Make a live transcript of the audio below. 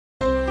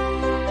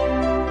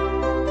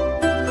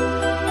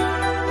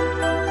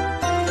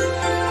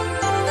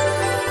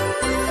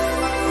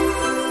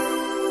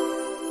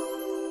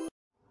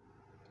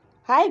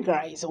Hi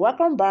guys,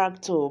 welcome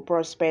back to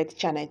Prospect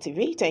Channel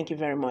TV. Thank you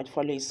very much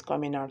for this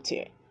coming out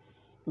here.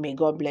 May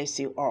God bless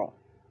you all.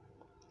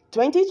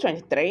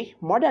 2023,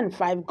 more than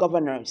 5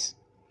 governors,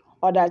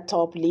 other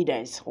top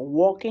leaders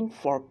working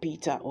for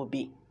Peter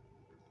Obi,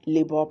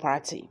 Labour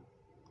Party.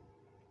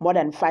 More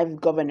than 5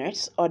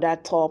 governors, other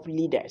top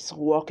leaders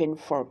working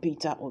for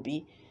Peter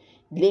Obi,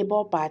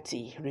 Labour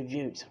Party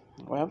reviewed.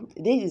 Well,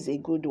 this is a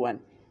good one.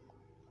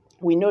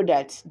 We know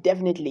that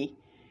definitely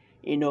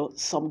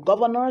some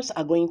governors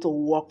are going to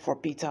work for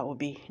Peter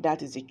Obi.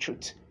 That is the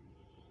truth.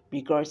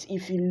 Because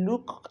if you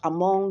look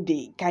among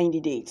the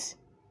candidates,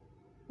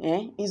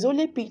 it's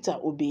only Peter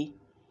Obi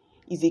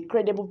is a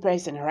credible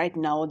person right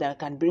now that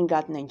can bring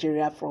out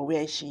Nigeria from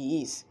where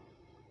she is.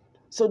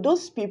 So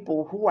those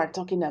people who are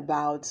talking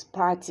about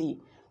party,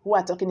 who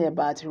are talking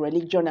about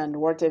religion and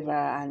whatever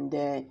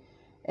and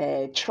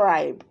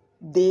tribe,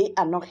 they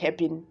are not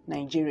helping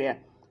Nigeria.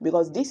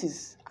 Because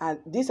this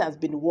has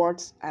been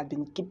what has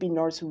been keeping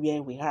us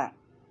where we are.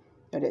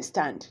 You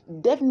understand?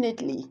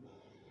 Definitely,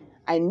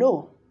 I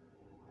know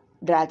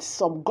that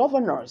some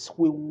governors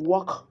will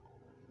work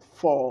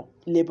for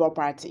Labour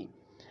Party.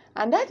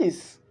 And that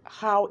is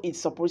how it's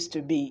supposed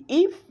to be.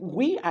 If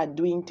we are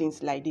doing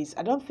things like this,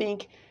 I don't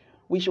think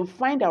we should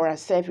find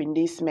ourselves in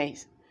this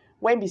mess.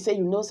 When we say,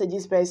 say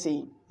this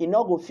person,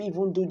 not go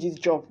even do this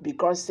job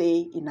because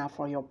say,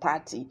 for your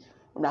party,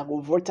 una go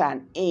vote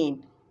and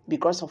in.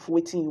 Because of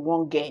waiting you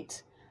won't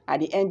get. At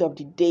the end of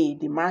the day,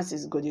 the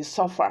masses going to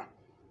suffer.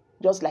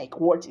 Just like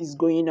what is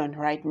going on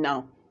right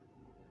now.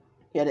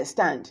 You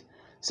understand?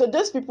 So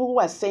those people who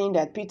are saying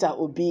that Peter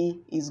Obi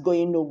is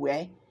going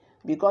nowhere,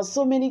 because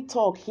so many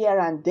talk here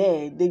and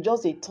there, they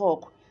just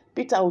talk.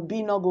 Peter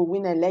Obi not go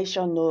win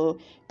election, no.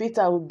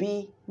 Peter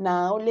Obi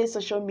now only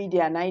social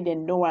media and I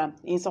didn't know him.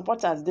 In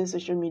supporters they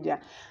social media.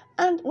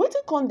 And what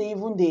come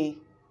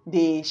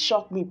they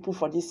shock me put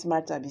for this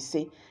matter be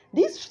say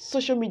this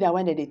social media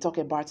when they talk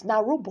about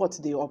now robots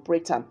they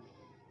operate them.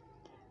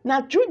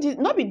 Now through this,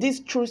 not be this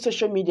true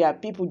social media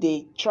people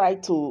they try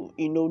to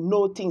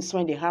know things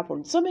when they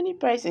happen. So many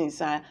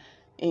persons are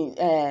in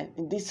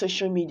this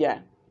social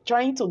media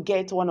trying to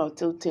get one or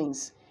two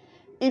things.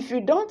 If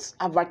you don't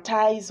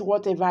advertise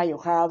whatever you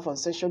have on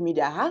social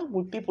media, how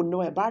would people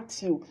know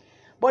about you?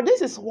 But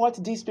this is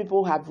what these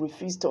people have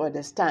refused to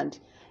understand.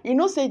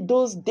 Say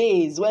those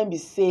days when we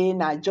say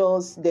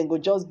they go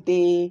just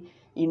day,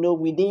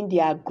 within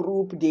their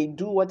group, they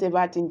do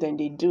whatever thing then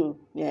they do.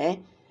 Yeah.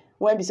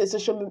 When we say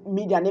social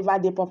media never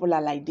they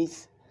popular like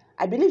this.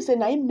 I believe say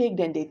now it make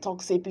them they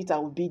talk say Peter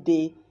will be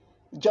they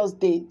just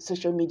the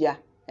social media.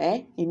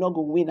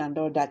 Go win and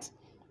all that.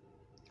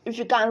 If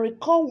you can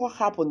recall what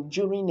happened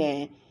during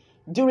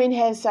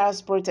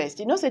Hensar's protest,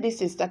 say this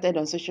thing started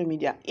on social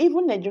media.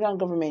 Even Nigerian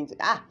government,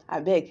 I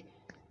beg,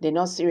 they're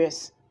not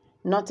serious.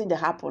 Nothing that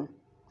happened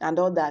and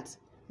all that.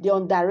 They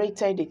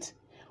underrated it.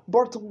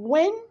 But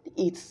when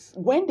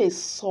they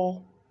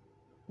saw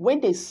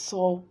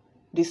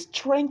the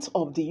strength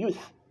of the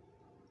youth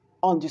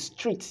on the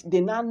streets, they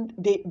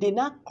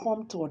now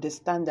come to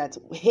understand that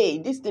hey,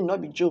 this thing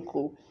not be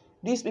joke.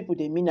 These people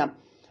they mean them.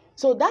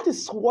 So that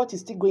is what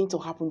is still going to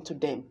happen to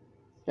them.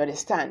 You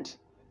understand?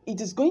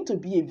 It is going to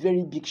be a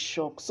very big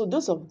shock. So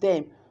those of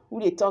them who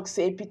they talk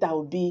say Peter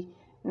Obi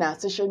now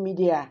social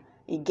media,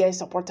 he gets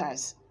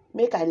supporters.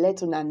 Make I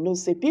let una know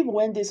say people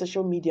when they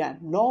social media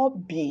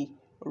not be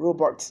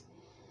robots.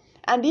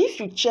 And if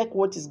you check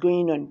what is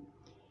going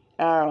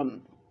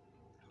on,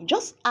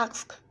 just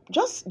ask,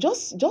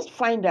 just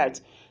find out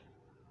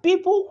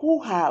people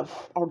who have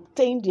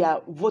obtained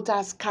their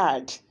voters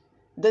card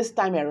this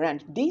time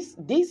around. This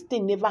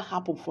thing never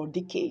happened for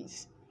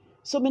decades.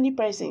 So many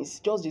persons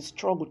just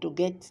struggle to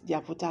get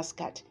their voters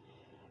card.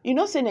 Say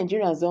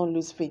Nigerians don't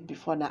lose faith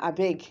before now. I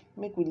beg,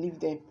 make we leave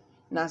them.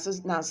 Now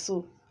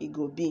so it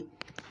go be.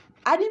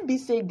 I didn't be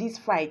say this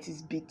fight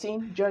is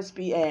between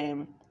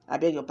I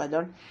beg your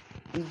pardon.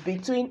 It's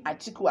between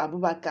Atiku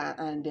Abubakar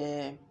and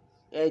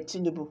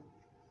Tinubu.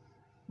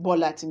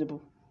 Bola Tinubu.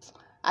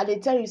 And they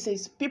tell you say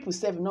people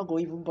say not go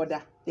even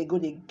bother. They go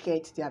they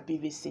get their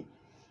PVC.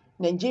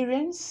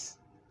 Nigerians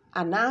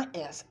are now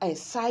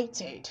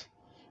excited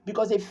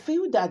because they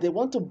feel that they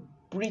want to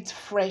breathe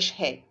fresh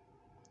air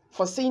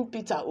for seeing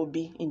Peter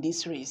Obi in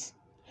this race.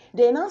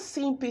 They're now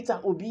seeing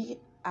Peter Obi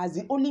as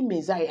the only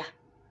Messiah.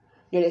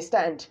 You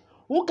understand?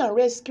 Who can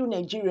rescue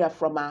Nigeria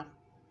from our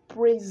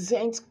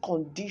present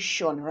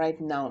condition right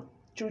now?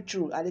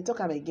 True. I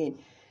talk am again.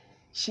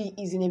 She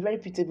is in a very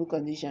pitiable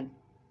condition.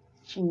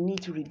 She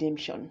needs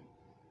redemption.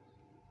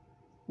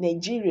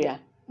 Nigeria,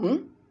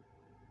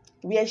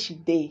 where she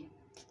dey,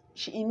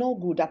 she no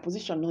good. Her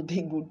position not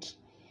dey good.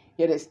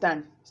 You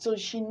understand? So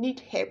she need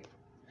help.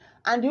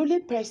 And the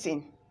only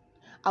person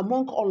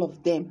among all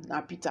of them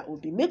now Peter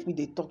Obi. Make me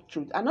they talk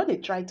truth. I know they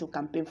try to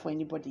campaign for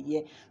anybody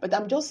here, but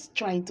I'm just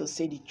trying to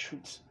say the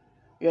truth.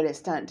 You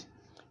understand?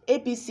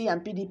 APC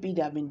and PDP,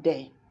 they have been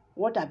there.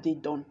 What have they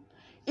done?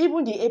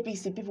 Even the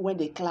APC people, when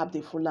they clap,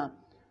 they full on.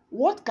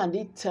 What can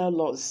they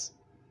tell us?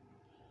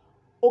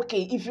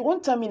 Okay, if you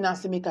won't tell me now,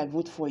 say make I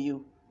vote for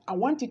you. I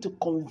want you to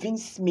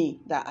convince me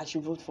that I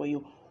should vote for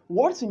you.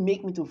 What will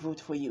make me to vote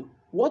for you?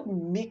 What will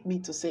make me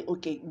to say,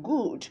 okay,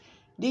 good,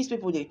 these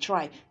people, they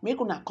try. Make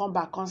una come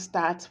back and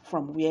start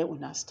from where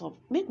una stop.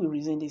 Make we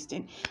reason this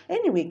thing.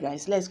 Anyway,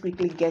 guys, let's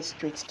quickly get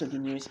straight to the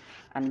news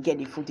and get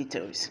the full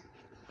details.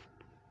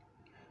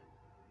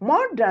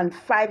 More than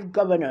 5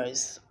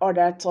 governors,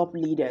 other top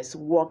leaders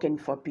working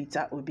for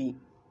Peter Obi.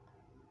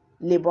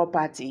 Labour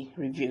Party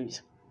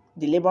reviews.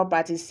 The Labour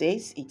Party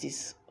says it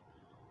is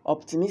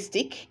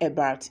optimistic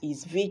about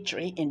its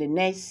victory in the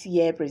next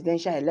year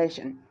presidential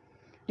election.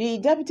 The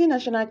Deputy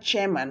National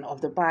Chairman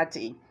of the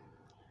party,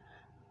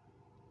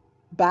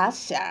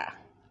 Basa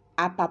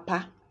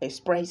Apapa,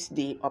 expressed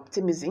the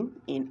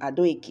optimism in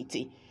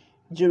Ado-Ekiti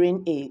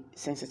during a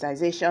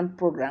sensitization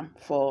program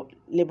for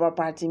Labour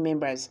Party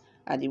members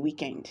at the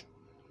weekend.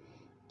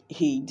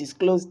 He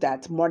disclosed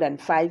that more than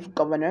 5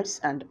 governors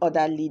and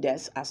other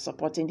leaders are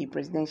supporting the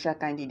presidential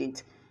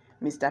candidate,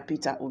 Mr.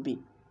 Peter Obi.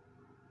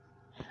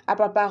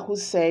 Apapa, who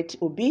said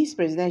Obi's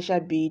presidential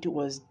bid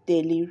was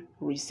daily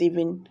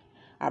receiving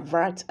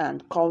avert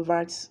and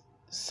covert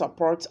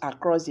support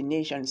across the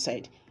nation,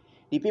 said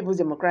the People's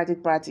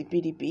Democratic Party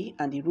 (PDP)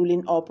 and the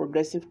ruling All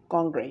Progressive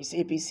Congress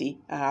 (APC)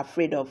 are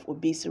afraid of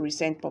Obi's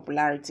recent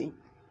popularity.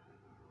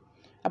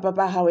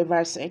 Apapa,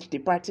 however, said the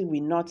party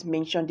will not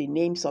mention the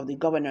names of the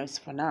governors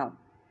for now.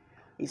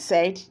 He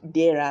said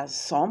there are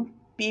some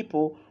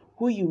people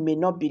who you may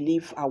not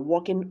believe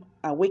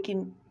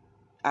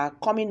are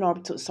coming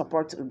up to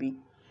support Obi.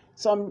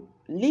 Some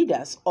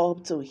leaders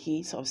up to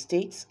heads of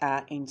states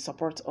are in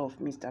support of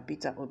Mr.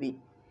 Peter Obi.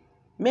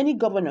 Many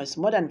governors,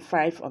 more than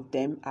 5 of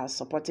them, are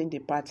supporting the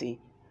party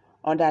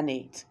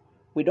underneath.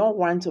 We don't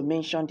want to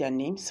mention their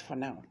names for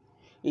now.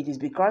 It is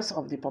because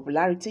of the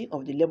popularity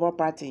of the Labour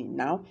Party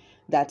now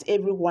that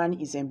everyone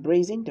is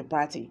embracing the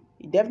party.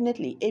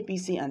 Definitely,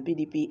 APC and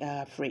PDP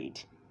are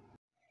afraid.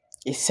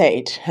 He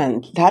said,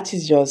 and that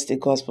is just the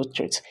gospel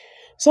truth.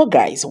 So,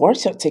 guys,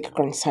 what's your take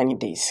concerning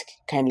this?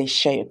 Kindly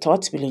share your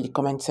thoughts below in the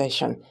comment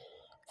section.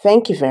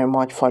 Thank you very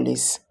much for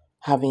this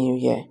having you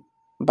here.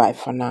 Bye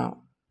for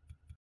now.